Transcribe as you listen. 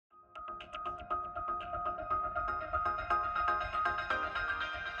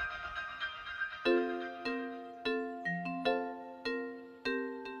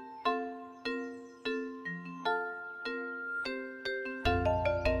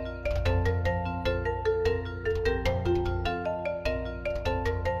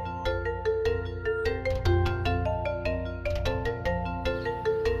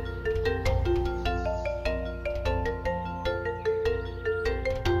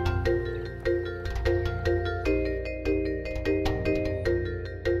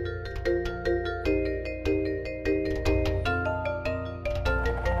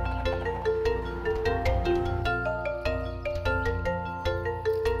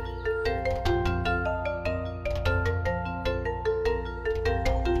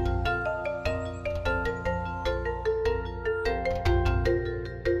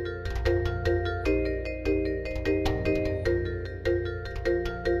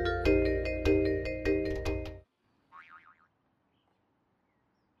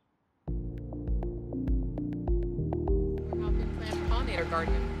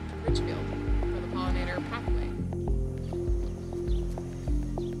garden in Ridgefield for the Pollinator Pathway.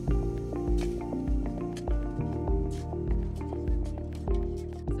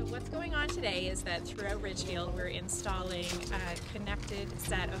 So what's going on today is that throughout Ridgefield we're installing a connected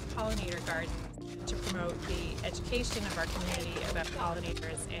set of pollinator gardens to promote the education of our community about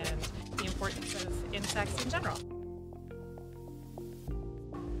pollinators and the importance of insects in general.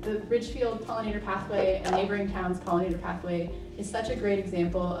 The Ridgefield Pollinator Pathway and neighboring towns' Pollinator Pathway is such a great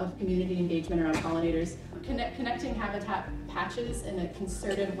example of community engagement around pollinators. Connecting habitat patches in a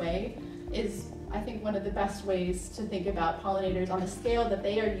concerted way is, I think, one of the best ways to think about pollinators on the scale that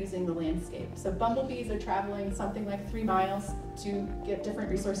they are using the landscape. So bumblebees are traveling something like 3 miles to get different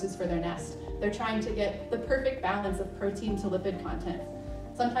resources for their nest. They're trying to get the perfect balance of protein to lipid content.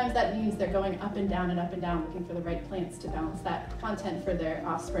 Sometimes that means they're going up and down looking for the right plants to balance that content for their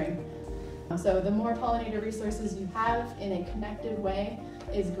offspring. So the more pollinator resources you have in a connected way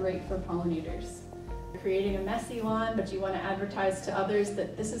is great for pollinators. You're creating a messy lawn, but you want to advertise to others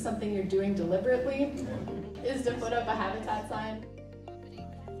that this is something you're doing deliberately, is to put up a habitat sign.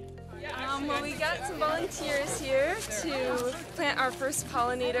 Well, we got some volunteers here to plant our first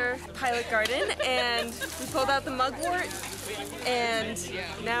pollinator pilot garden, and we pulled out the mugwort, and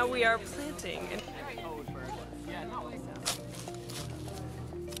now we are planting.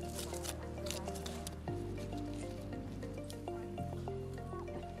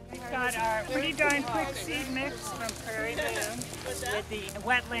 We've got our pretty darn quick seed mix from Prairie Bloom with the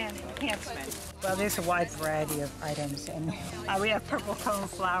wetland enhancement. Well, there's a wide variety of items, and we have purple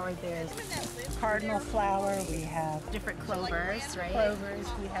coneflower, there's cardinal flower, we have different clovers, right? Clovers,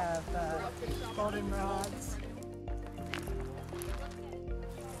 we have goldenrods.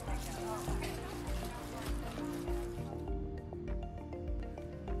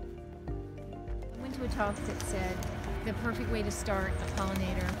 I went to a talk that said the perfect way to start a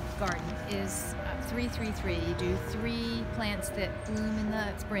pollinator garden is 3-3-3. You do 3 plants that bloom in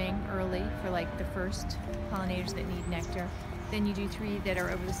the spring early for like the first pollinators that need nectar. Then you do 3 that are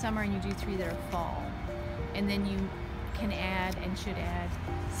over the summer, and you do 3 that are fall. And then you can add and should add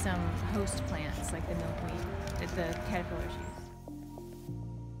some host plants like the milkweed that the caterpillars use.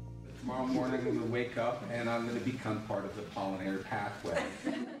 Tomorrow morning I'm going to wake up and I'm going to become part of the Pollinator Pathway.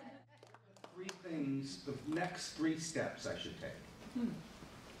 3 things, the next 3 steps I should take.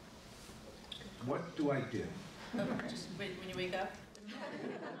 What do I do? Just wait when you wake up?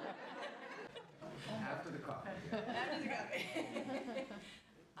 After the coffee.